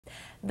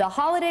The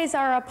holidays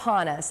are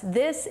upon us.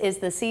 This is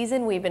the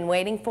season we've been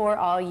waiting for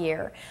all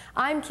year.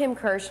 I'm Kim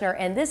Kirshner,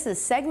 and this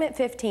is segment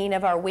 15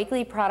 of our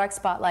weekly Product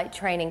Spotlight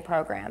training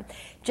program.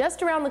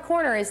 Just around the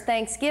corner is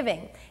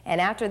Thanksgiving,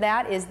 and after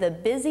that is the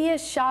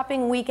busiest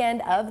shopping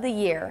weekend of the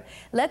year.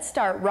 Let's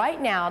start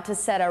right now to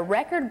set a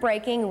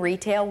record-breaking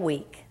retail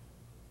week.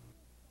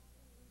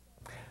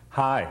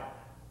 Hi,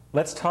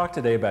 let's talk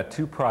today about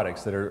two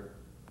products that are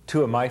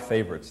two of my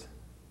favorites: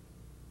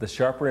 the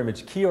Sharper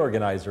Image Key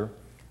Organizer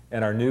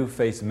and our new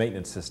face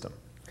maintenance system.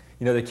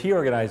 You know, the key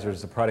organizer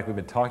is a product we've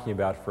been talking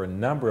about for a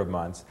number of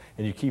months,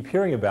 and you keep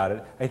hearing about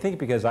it, I think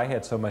because I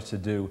had so much to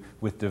do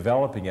with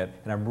developing it,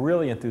 and I'm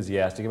really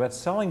enthusiastic about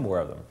selling more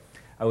of them.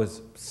 I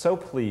was so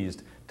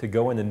pleased to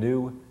go in the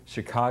new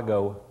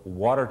Chicago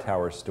Water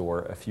Tower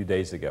store a few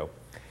days ago,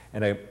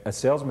 and a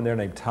salesman there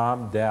named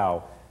Tom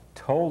Dow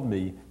told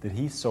me that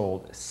he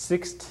sold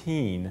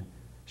 16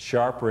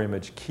 Sharper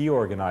Image key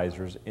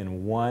organizers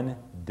in one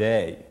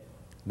day.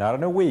 Not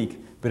in a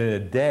week, but in a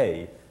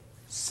day,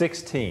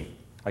 16.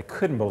 I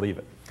couldn't believe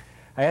it.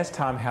 I asked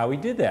Tom how he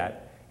did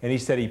that, and he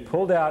said he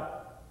pulled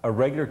out a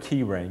regular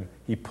key ring,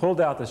 he pulled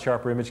out the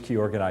Sharper Image Key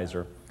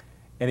Organizer,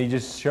 and he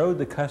just showed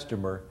the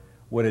customer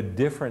what a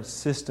different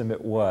system it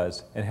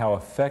was and how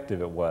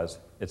effective it was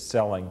at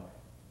selling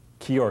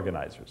key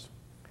organizers.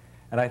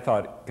 And I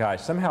thought,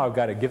 gosh, somehow I've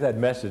got to give that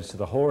message to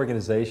the whole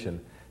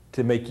organization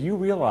to make you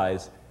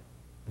realize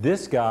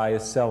this guy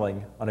is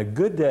selling, on a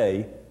good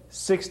day,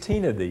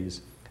 16 of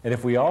these. And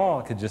if we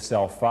all could just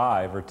sell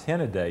 5 or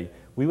 10 a day,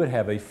 we would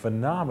have a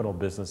phenomenal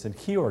business in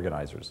key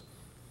organizers.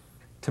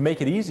 To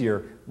make it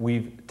easier,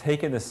 we've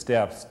taken the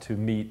steps to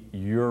meet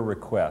your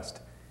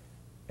request.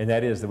 And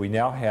that is that we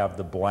now have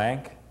the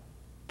blank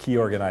key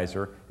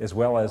organizer as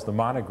well as the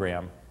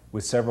monogram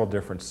with several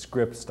different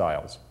script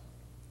styles.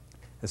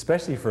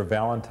 Especially for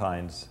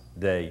Valentine's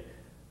Day,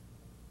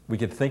 we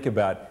could think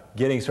about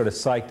getting sort of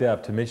psyched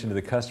up to mention to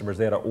the customers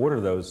they had to order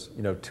those,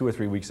 2 or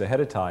 3 weeks ahead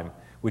of time,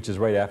 which is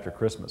right after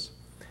Christmas.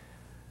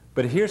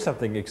 But here's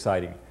something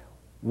exciting.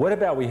 What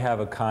about we have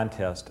a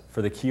contest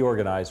for the key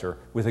organizer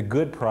with a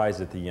good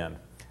prize at the end?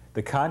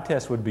 The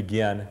contest would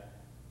begin,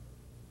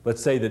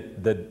 let's say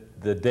that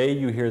the day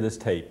you hear this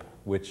tape,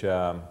 which,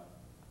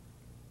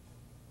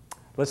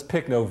 let's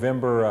pick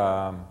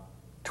November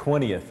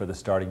 20th for the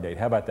starting date.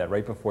 How about that,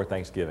 right before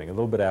Thanksgiving, a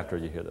little bit after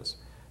you hear this.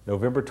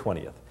 November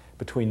 20th.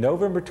 Between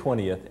November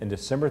 20th and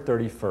December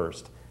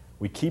 31st,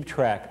 we keep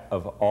track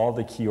of all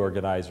the key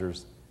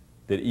organizers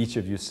that each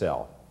of you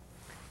sell.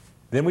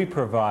 Then we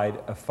provide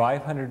a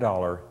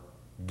 $500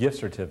 gift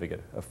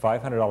certificate,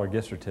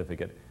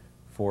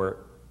 for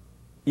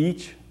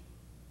each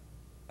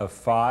of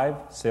 5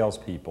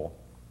 salespeople,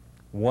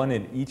 one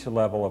in each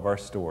level of our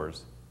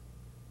stores,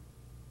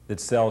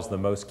 that sells the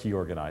most key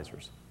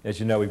organizers. As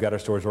you know, we've got our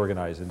stores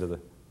organized into the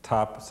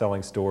top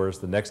selling stores,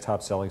 the next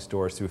top selling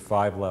stores, through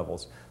 5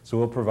 levels. So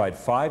we'll provide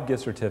 5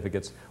 gift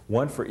certificates,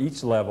 one for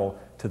each level,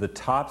 to the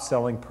top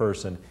selling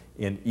person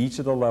in each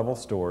of the level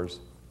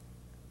stores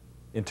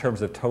in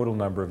terms of total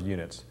number of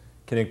units.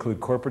 Can include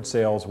corporate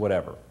sales,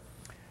 whatever.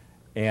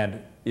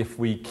 And if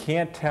we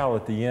can't tell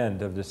at the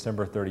end of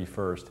December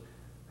 31st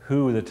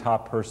who the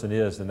top person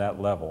is in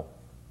that level,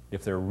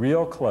 if they're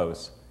real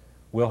close,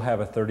 we'll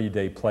have a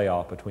 30-day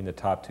playoff between the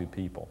top 2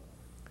 people.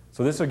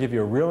 So this will give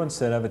you a real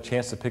incentive, a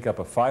chance to pick up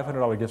a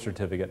 $500 gift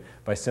certificate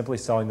by simply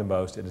selling the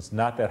most, and it's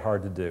not that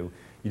hard to do.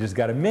 You just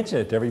got to mention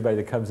it to everybody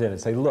that comes in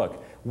and say,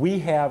 look, we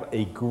have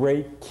a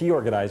great key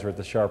organizer at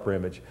the Sharper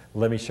Image.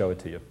 Let me show it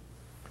to you.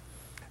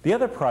 The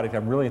other product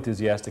I'm really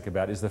enthusiastic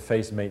about is the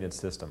face maintenance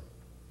system.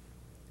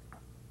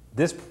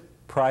 This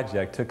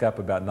project took up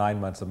about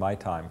 9 months of my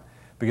time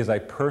because I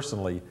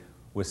personally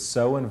was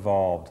so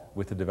involved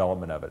with the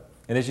development of it.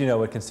 And as you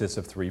know, it consists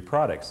of 3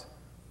 products: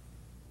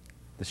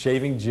 the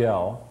shaving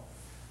gel,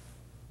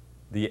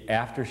 the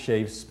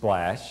aftershave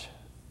splash,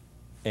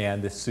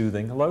 and the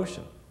soothing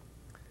lotion.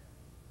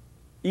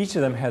 Each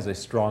of them has a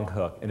strong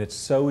hook, and it's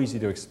so easy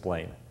to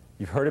explain.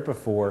 You've heard it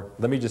before.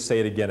 Let me just say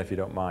it again if you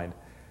don't mind.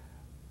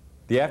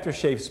 The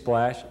aftershave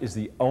splash is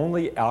the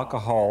only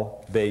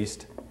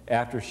alcohol-based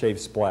aftershave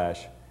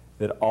splash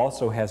that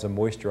also has a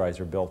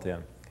moisturizer built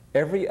in.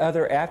 Every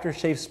other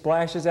aftershave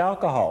splash is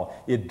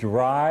alcohol. It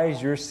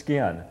dries your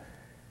skin.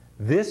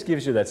 This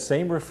gives you that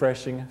same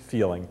refreshing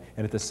feeling,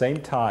 and at the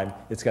same time,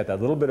 it's got that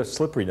little bit of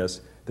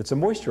slipperiness that's a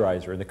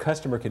moisturizer, and the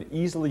customer can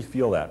easily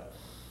feel that.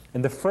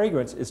 And the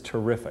fragrance is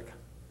terrific.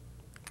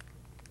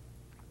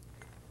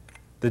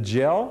 The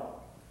gel,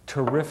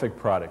 terrific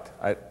product.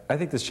 I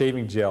think the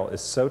shaving gel is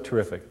so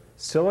terrific.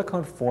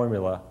 Silicone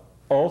formula,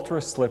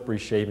 ultra slippery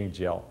shaving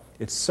gel.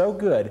 It's so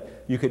good,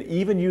 you could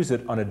even use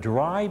it on a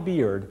dry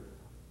beard.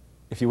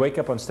 If you wake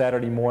up on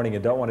Saturday morning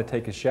and don't want to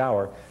take a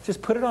shower,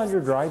 just put it on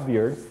your dry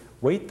beard,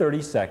 wait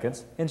 30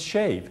 seconds, and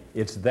shave.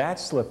 It's that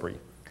slippery.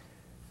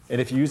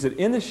 And if you use it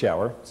in the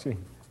shower,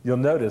 you'll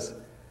notice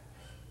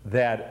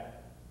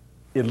that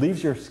it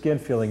leaves your skin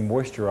feeling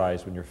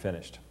moisturized when you're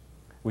finished,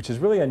 which is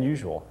really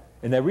unusual.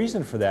 And the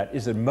reason for that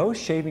is that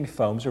most shaving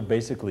foams are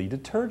basically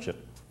detergent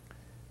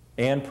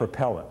and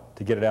propellant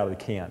to get it out of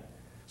the can.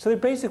 So they're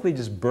basically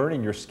just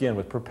burning your skin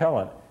with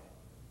propellant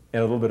and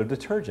a little bit of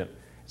detergent.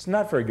 It's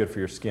not very good for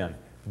your skin.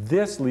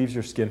 This leaves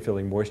your skin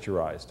feeling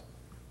moisturized.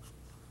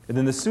 And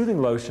then the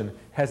soothing lotion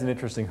has an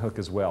interesting hook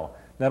as well.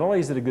 Not only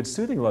is it a good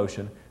soothing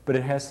lotion, but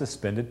it has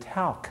suspended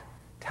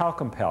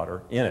talcum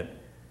powder in it.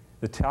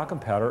 The talcum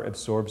powder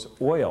absorbs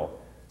oil,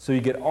 so you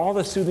get all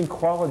the soothing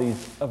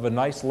qualities of a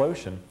nice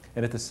lotion,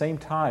 and at the same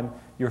time,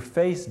 your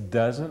face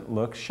doesn't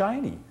look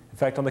shiny. In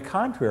fact, on the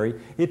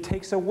contrary, it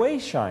takes away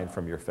shine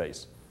from your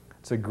face.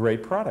 It's a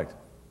great product.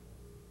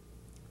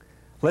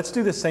 Let's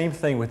do the same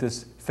thing with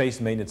this face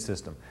maintenance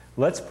system.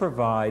 Let's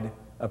provide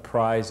a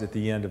prize at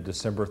the end of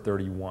December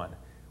 31.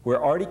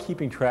 We're already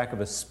keeping track of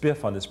a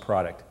spiff on this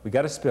product. We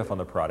got a spiff on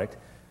the product.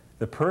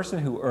 The person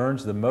who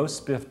earns the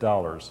most spiff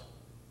dollars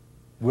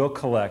will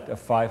collect a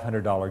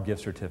 $500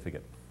 gift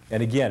certificate.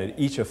 And again, at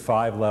each of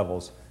 5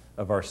 levels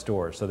of our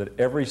stores, so that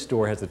every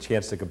store has a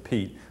chance to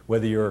compete,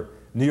 whether you're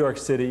New York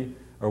City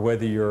or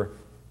whether you're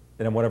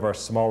in one of our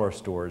smaller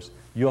stores,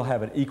 you'll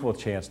have an equal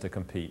chance to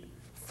compete.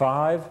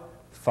 5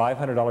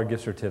 $500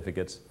 gift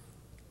certificates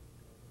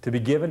to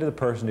be given to the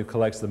person who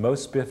collects the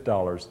most spiff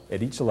dollars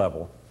at each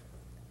level.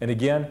 And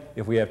again,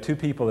 if we have 2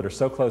 people that are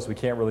so close we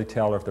can't really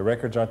tell, or if the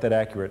records aren't that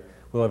accurate,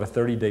 we'll have a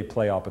 30-day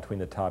playoff between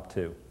the top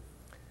 2.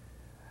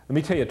 Let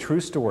me tell you a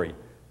true story.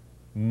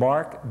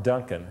 Mark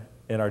Duncan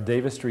in our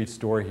Davis Street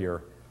store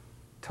here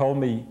told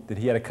me that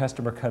he had a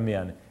customer come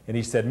in and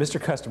he said,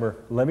 "Mr. Customer,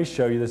 let me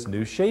show you this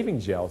new shaving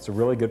gel. It's a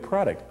really good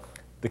product."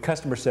 The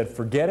customer said,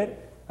 "Forget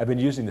it. I've been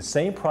using the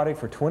same product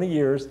for 20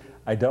 years.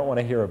 I don't want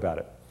to hear about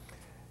it."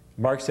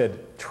 Mark said,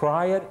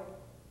 "Try it.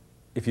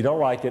 If you don't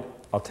like it,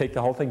 I'll take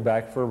the whole thing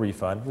back for a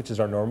refund," which is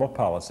our normal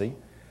policy.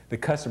 The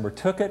customer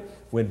took it,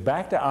 went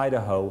back to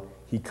Idaho.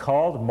 He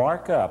called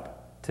Mark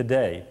up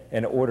today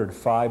and ordered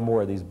 5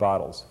 more of these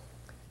bottles.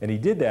 And he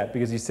did that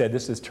because he said,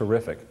 "This is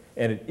terrific."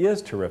 And it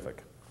is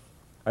terrific.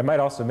 I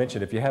might also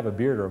mention, if you have a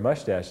beard or a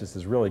mustache, this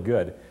is really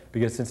good,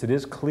 because since it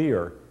is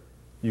clear,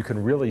 you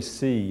can really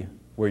see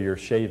where you're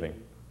shaving.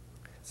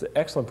 It's an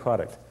excellent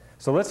product.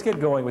 So let's get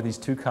going with these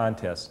 2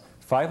 contests.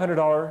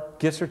 $500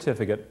 gift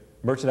certificate,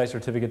 merchandise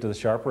certificate to the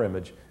Sharper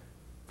Image,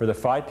 for the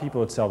 5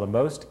 people that sell the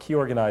most key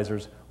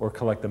organizers or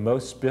collect the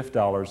most spiff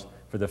dollars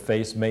for the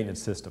face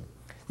maintenance system.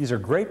 These are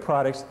great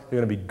products. They're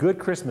going to be good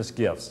Christmas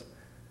gifts.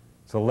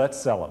 So let's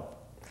sell them.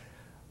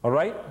 All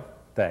right?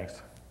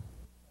 Thanks.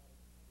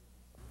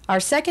 Our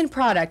second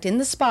product in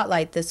the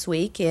spotlight this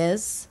week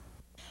is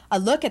a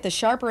look at the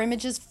Sharper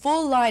Image's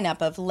full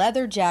lineup of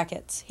leather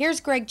jackets.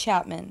 Here's Greg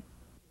Chapman.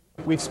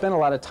 We've spent a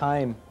lot of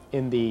time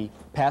in the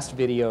past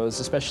videos,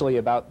 especially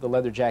about the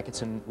leather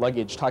jackets and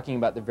luggage, talking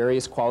about the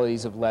various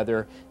qualities of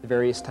leather, the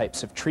various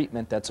types of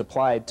treatment that's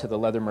applied to the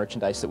leather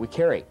merchandise that we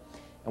carry.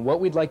 And what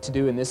we'd like to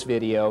do in this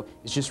video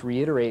is just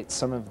reiterate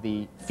some of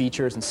the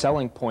features and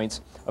selling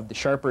points of the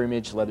Sharper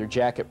Image leather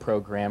jacket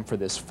program for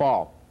this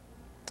fall.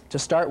 To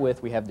start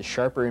with, we have the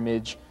Sharper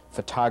Image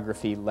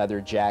photography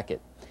leather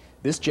jacket.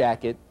 This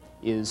jacket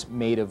is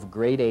made of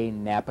grade A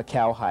Napa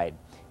cowhide.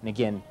 And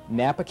again,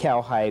 Napa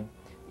cowhide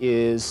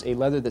is a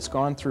leather that's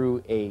gone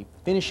through a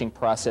finishing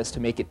process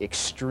to make it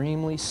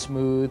extremely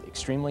smooth,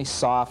 extremely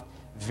soft,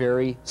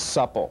 very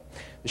supple.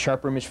 The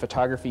Sharper Image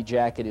photography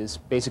jacket is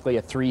basically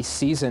a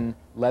 3-season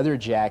leather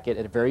jacket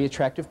at a very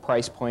attractive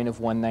price point of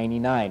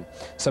 $199.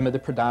 Some of the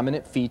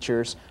predominant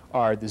features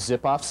are the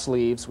zip-off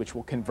sleeves, which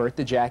will convert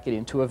the jacket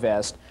into a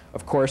vest,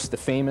 of course the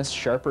famous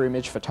Sharper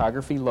Image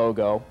photography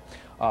logo,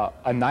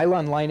 a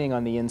nylon lining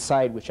on the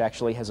inside which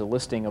actually has a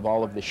listing of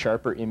all of the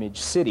Sharper Image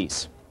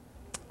cities.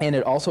 And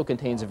it also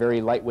contains a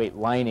very lightweight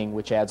lining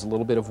which adds a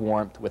little bit of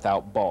warmth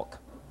without bulk.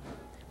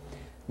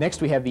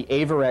 Next we have the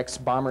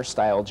Averex bomber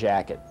style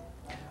jacket.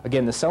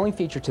 Again, the selling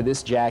feature to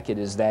this jacket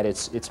is that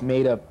it's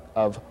made up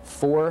of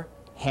 4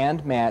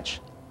 hand-matched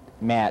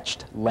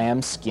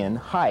lambskin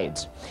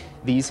hides.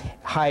 These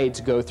hides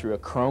go through a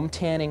chrome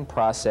tanning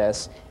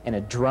process and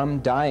a drum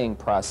dyeing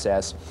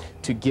process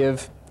to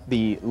give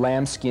the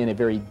lambskin a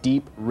very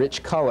deep,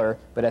 rich color,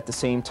 but at the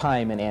same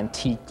time an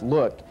antique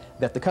look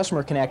that the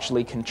customer can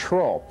actually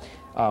control.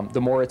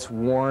 The more it's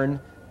worn,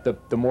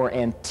 the more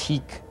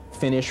antique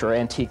finish or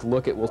antique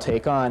look it will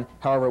take on.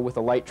 However, with a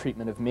light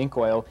treatment of mink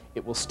oil,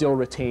 it will still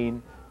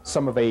retain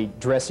some of a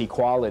dressy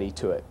quality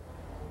to it.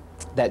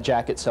 That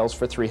jacket sells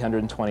for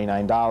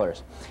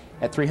 $329.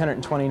 At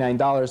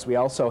 $329, we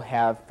also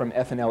have from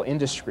F&L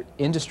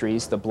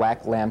Industries the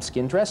black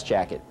lambskin dress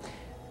jacket.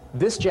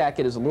 This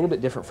jacket is a little bit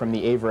different from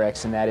the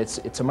Averex in that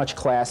it's a much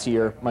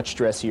classier, much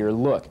dressier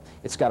look.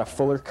 It's got a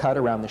fuller cut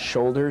around the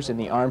shoulders and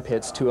the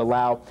armpits to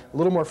allow a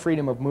little more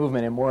freedom of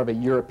movement and more of a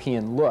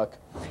European look.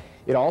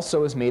 It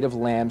also is made of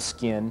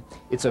lambskin.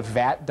 It's a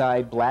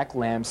vat-dyed black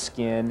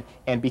lambskin,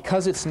 and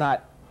because it's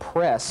not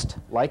pressed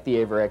like the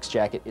Averex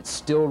jacket, it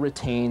still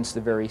retains the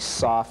very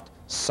soft,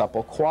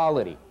 supple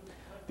quality.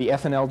 The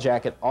F&L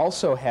jacket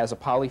also has a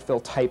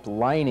polyfill type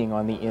lining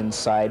on the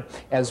inside,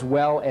 as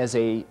well as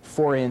a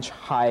 4-inch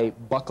high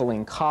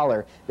buckling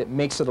collar that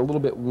makes it a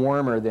little bit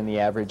warmer than the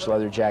average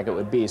leather jacket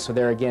would be. So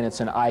there again, it's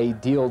an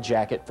ideal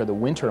jacket for the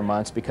winter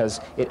months because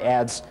it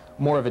adds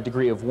more of a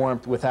degree of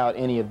warmth without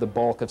any of the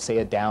bulk of, say,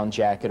 a down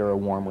jacket or a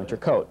warm winter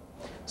coat.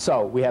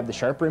 So we have the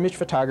Sharper Image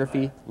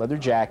Photography leather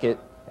jacket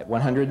at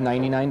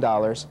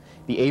 $199,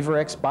 the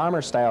Averex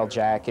Bomber style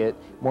jacket,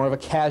 more of a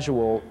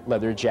casual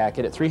leather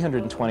jacket at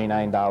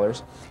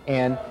 $329,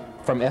 and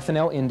from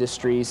F&L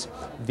Industries,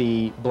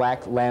 the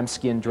black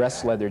lambskin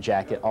dress leather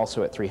jacket,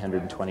 also at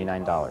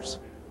 $329.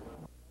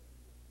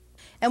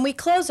 And we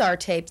close our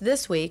tape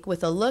this week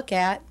with a look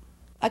at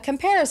a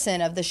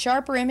comparison of the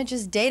Sharper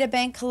Images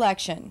Databank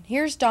collection.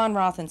 Here's Don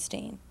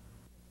Rothenstein.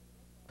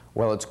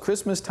 Well, it's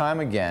Christmas time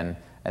again,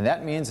 and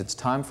that means it's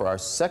time for our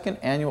second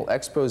annual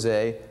expose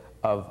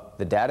of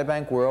the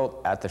databank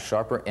world at the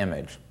Sharper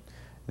Image.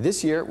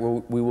 This year,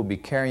 we will be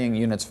carrying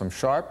units from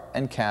Sharp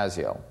and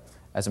Casio.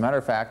 As a matter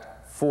of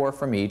fact, 4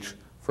 from each,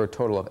 for a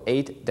total of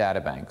 8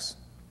 databanks.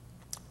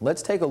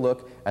 Let's take a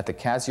look at the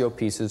Casio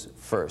pieces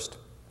first.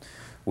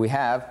 We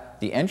have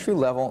the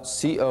entry-level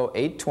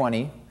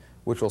CO820,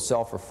 which will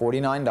sell for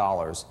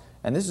 $49,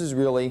 and this is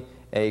really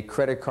a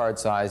credit card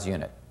size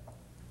unit.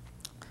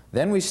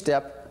 Then we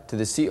step to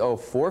the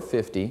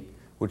CO450,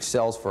 which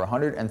sells for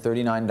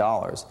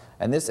 $139,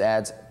 and this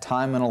adds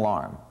time and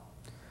alarm.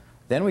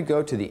 Then we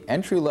go to the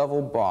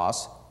entry-level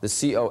Boss, the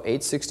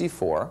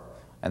CO864,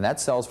 and that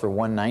sells for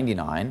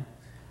 $199.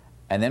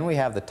 And then we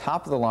have the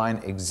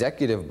top-of-the-line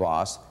Executive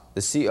Boss,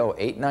 the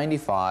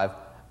CO895,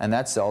 and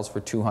that sells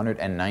for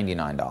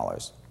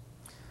 $299.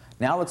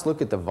 Now let's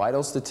look at the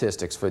vital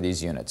statistics for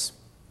these units.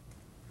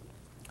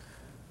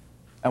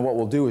 And what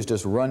we'll do is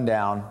just run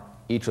down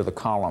each of the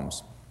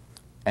columns.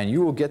 And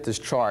you will get this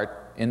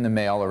chart in the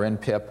mail or in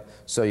PIP,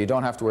 so you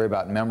don't have to worry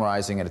about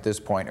memorizing it at this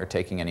point or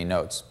taking any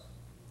notes.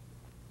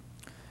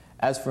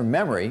 As for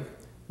memory,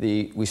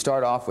 we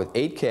start off with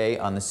 8K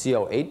on the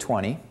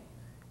CO820,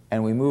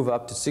 and we move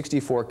up to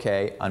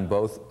 64K on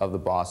both of the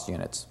Boss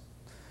units.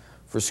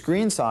 For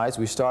screen size,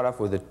 we start off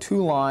with a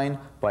 2-line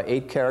by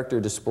 8-character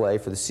display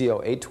for the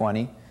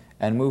CO820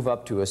 and move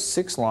up to a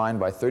 6-line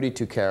by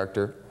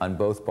 32-character on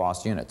both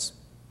Boss units.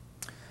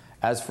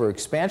 As for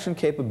expansion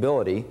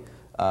capability,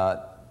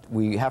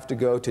 we have to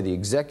go to the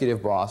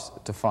Executive Boss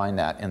to find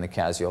that in the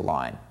Casio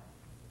line.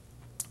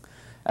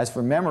 As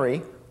for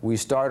memory, we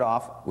start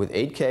off with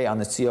 8K on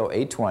the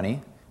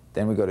CO820,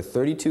 then we go to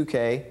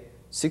 32K,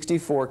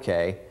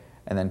 64K,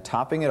 and then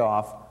topping it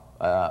off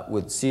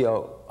with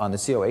on the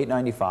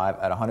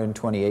CO895 at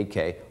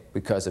 128K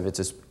because of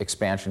its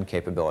expansion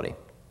capability.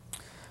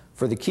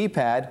 For the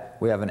keypad,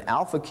 we have an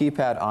alpha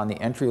keypad on the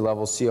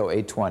entry-level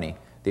CO820.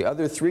 The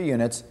other 3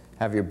 units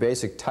have your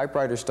basic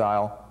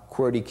typewriter-style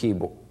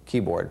QWERTY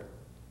keyboard.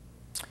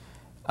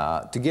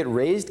 To get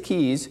raised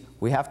keys,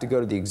 we have to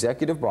go to the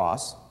Executive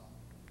Boss.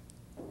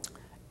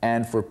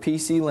 And for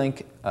PC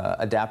Link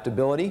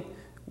adaptability,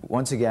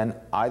 once again,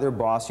 either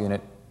Boss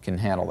unit can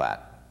handle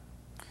that.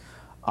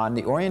 On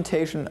the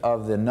orientation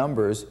of the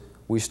numbers,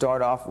 we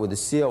start off with the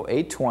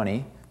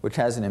CO820, which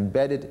has an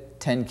embedded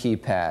 10-key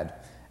pad.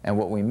 And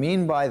what we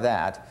mean by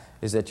that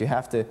is that you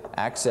have to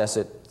access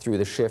it through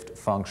the shift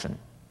function.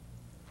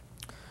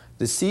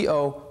 The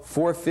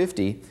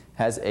CO450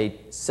 has a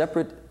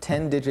separate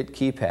 10-digit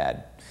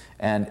keypad,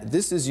 and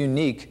this is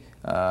unique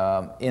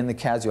in the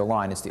Casio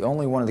line. It's the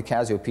only one of the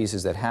Casio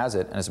pieces that has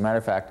it, and as a matter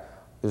of fact,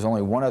 there's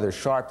only one other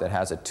Sharp that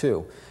has it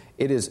too.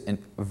 It is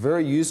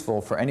very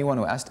useful for anyone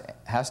who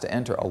has to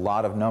enter a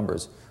lot of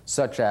numbers,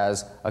 such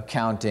as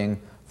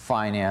accounting,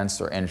 finance,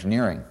 or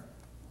engineering.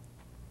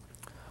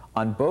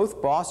 On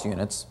both Boss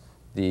units,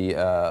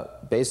 the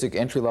basic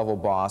entry-level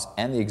Boss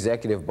and the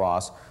Executive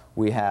Boss,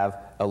 we have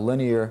a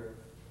linear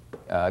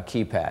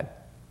keypad.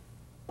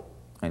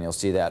 And you'll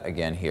see that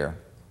again here,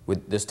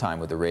 this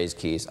time with the raised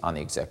keys on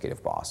the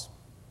Executive Boss.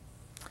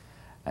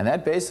 And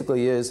that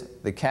basically is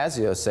the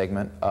Casio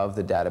segment of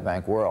the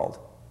databank world.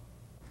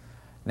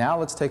 Now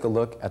let's take a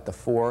look at the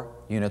 4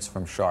 units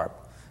from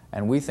Sharp.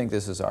 And we think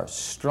this is our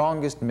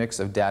strongest mix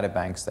of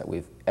databanks that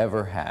we've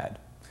ever had.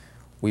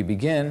 We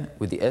begin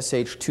with the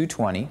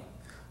SH220.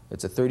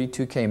 It's a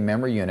 32K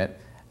memory unit,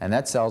 and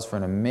that sells for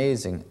an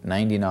amazing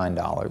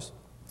 $99.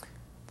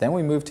 Then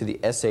we move to the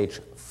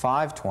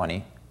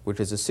SH520, which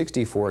is a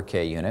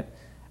 64K unit,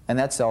 and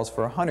that sells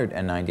for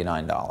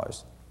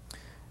 $199.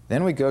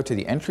 Then we go to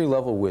the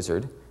entry-level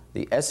Wizard,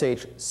 the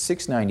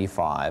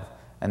SH695,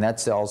 and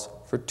that sells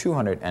for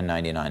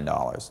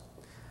 $299.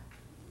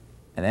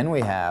 And then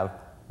we have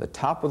the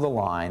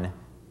top-of-the-line,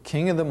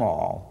 king of them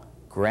all,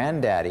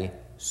 granddaddy,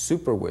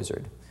 Super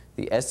Wizard,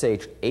 the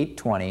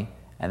SH820,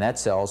 and that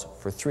sells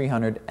for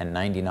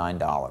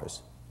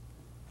 $399.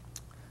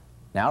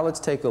 Now let's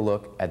take a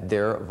look at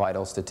their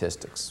vital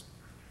statistics.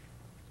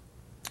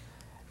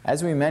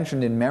 As we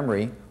mentioned in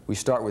memory, we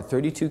start with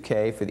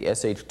 32K for the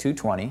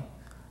SH220,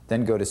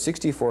 then go to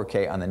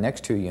 64K on the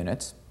next 2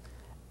 units,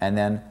 and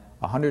then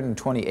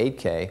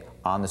 128K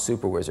on the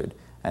Super Wizard.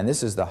 And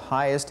this is the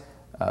highest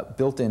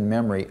built-in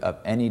memory of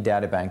any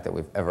databank that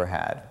we've ever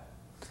had.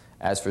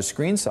 As for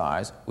screen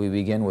size, we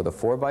begin with a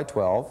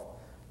 4x12,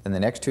 then the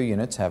next 2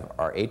 units have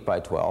our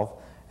 8x12,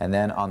 and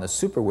then on the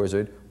Super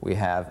Wizard, we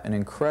have an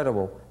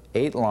incredible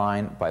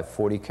 8-line by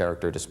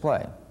 40-character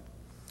display.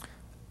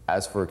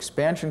 As for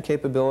expansion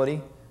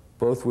capability,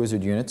 both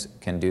Wizard units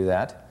can do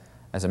that.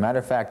 As a matter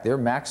of fact, their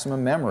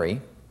maximum memory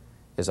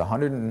is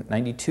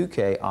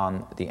 192K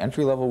on the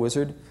entry-level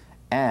Wizard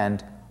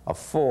and a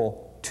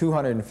full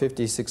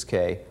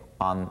 256K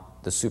on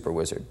the Super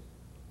Wizard.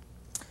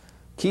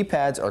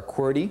 Keypads are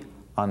QWERTY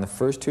on the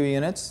first two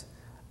units,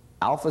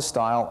 Alpha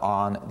style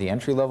on the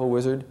entry-level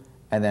Wizard,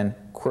 and then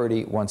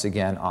QWERTY once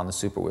again on the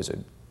Super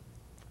Wizard.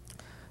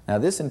 Now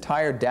this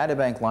entire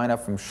databank lineup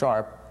from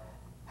SHRP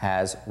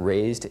has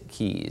raised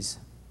keys.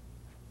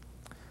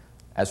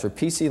 As for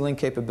PC link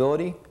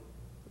capability,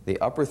 the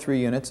upper three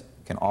units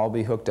can all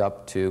be hooked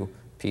up to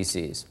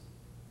PCs.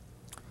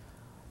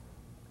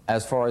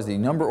 As far as the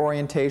number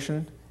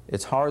orientation,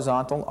 it's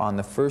horizontal on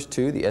the first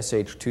two, the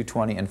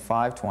SH220 and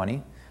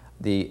 520.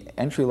 The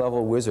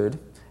entry-level Wizard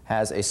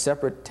has a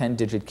separate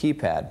 10-digit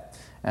keypad.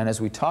 And as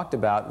we talked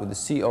about with the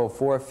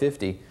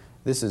CO450,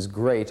 this is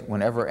great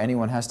whenever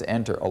anyone has to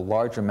enter a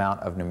large amount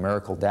of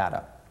numerical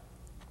data.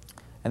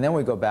 And then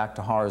we go back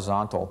to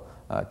horizontal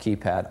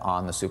keypad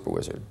on the Super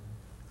Wizard.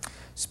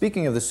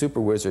 Speaking of the Super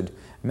Wizard,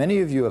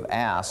 many of you have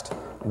asked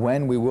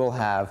when we will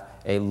have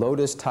a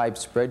Lotus-type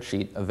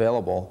spreadsheet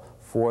available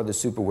for the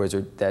Super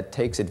Wizard that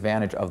takes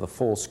advantage of the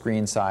full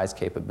screen size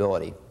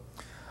capability.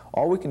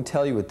 All we can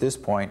tell you at this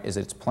point is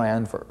it's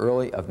planned for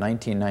early of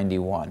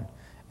 1991,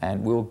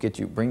 and we'll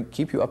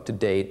keep you up to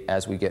date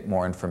as we get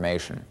more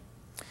information.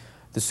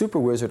 The Super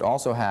Wizard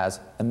also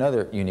has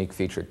another unique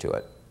feature to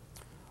it.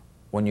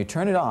 When you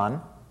turn it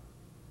on,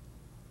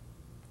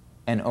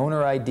 an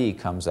owner ID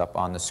comes up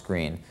on the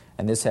screen,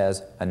 and this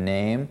has a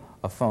name,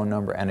 a phone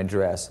number, and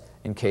address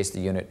in case the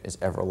unit is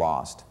ever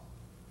lost.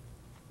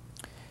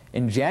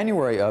 In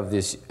January of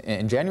this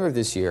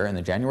year, in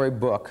the January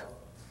book,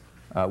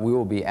 we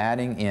will be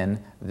adding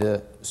in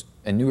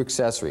a new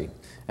accessory,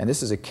 and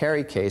this is a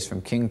carry case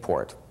from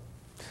Kingport,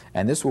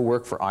 and this will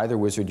work for either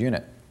Wizard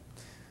unit.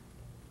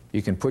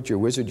 You can put your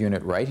Wizard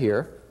unit right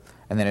here,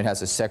 and then it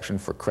has a section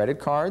for credit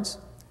cards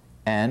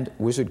and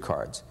Wizard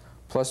cards,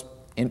 plus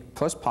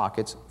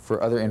pockets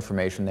for other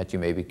information that you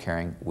may be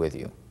carrying with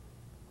you.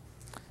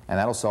 And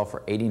that'll sell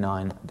for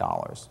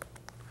 $89.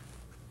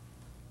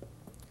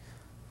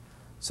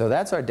 So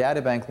that's our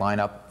databank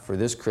lineup for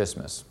this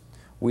Christmas.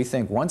 We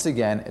think once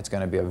again it's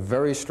going to be a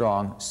very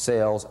strong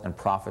sales and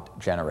profit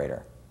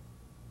generator.